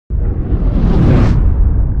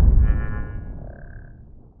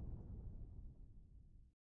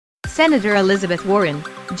Senator Elizabeth Warren,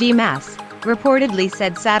 GMAS, reportedly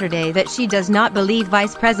said Saturday that she does not believe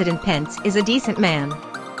Vice President Pence is a decent man.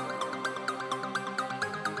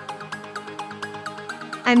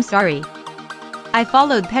 "I'm sorry. I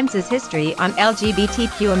followed Pence's history on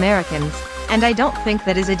LGBTQ Americans, and I don't think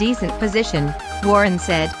that is a decent position," Warren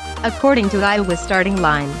said, according to Iowa's starting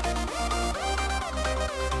line.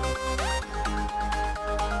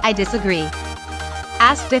 "I disagree."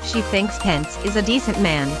 Asked if she thinks Pence is a decent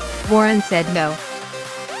man, Warren said no.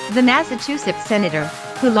 The Massachusetts senator,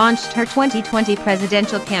 who launched her 2020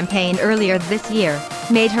 presidential campaign earlier this year,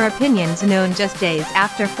 made her opinions known just days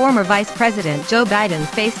after former Vice President Joe Biden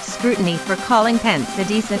faced scrutiny for calling Pence a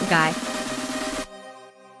decent guy.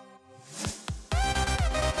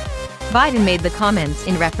 Biden made the comments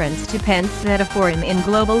in reference to Pence at a forum in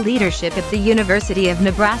global leadership at the University of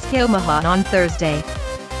Nebraska-Omaha on Thursday.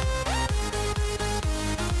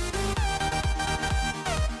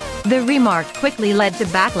 The remark quickly led to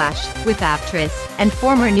backlash, with actress and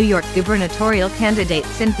former New York gubernatorial candidate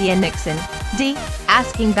Cynthia Nixon, D.,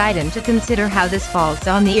 asking Biden to consider how this falls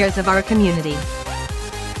on the ears of our community.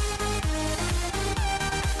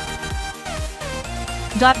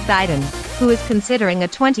 Biden, who is considering a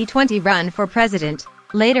 2020 run for president,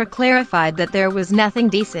 later clarified that there was nothing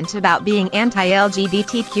decent about being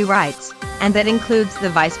anti-LGBTQ rights, and that includes the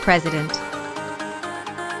vice president.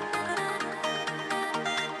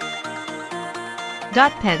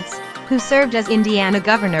 Pence, who served as Indiana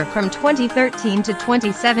governor from 2013 to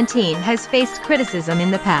 2017, has faced criticism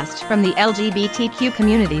in the past from the LGBTQ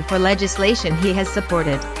community for legislation he has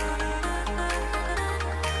supported.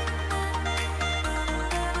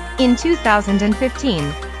 In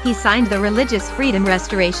 2015, he signed the Religious Freedom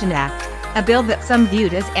Restoration Act, a bill that some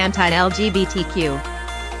viewed as anti-LGBTQ.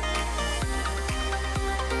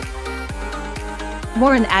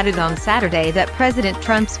 Warren added on Saturday that President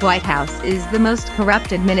Trump's White House is the most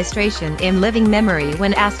corrupt administration in living memory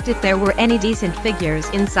when asked if there were any decent figures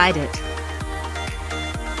inside it.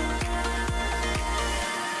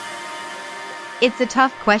 "It's a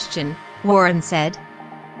tough question," Warren said.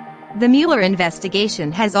 "The Mueller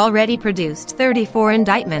investigation has already produced 34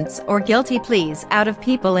 indictments or guilty pleas out of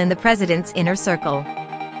people in the president's inner circle.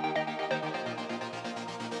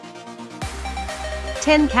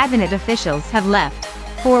 10 cabinet officials have left,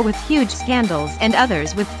 4 with huge scandals and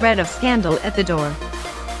others with threat of scandal at the door.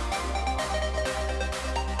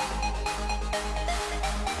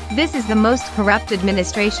 This is the most corrupt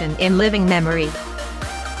administration in living memory.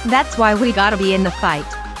 That's why we gotta be in the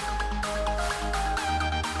fight."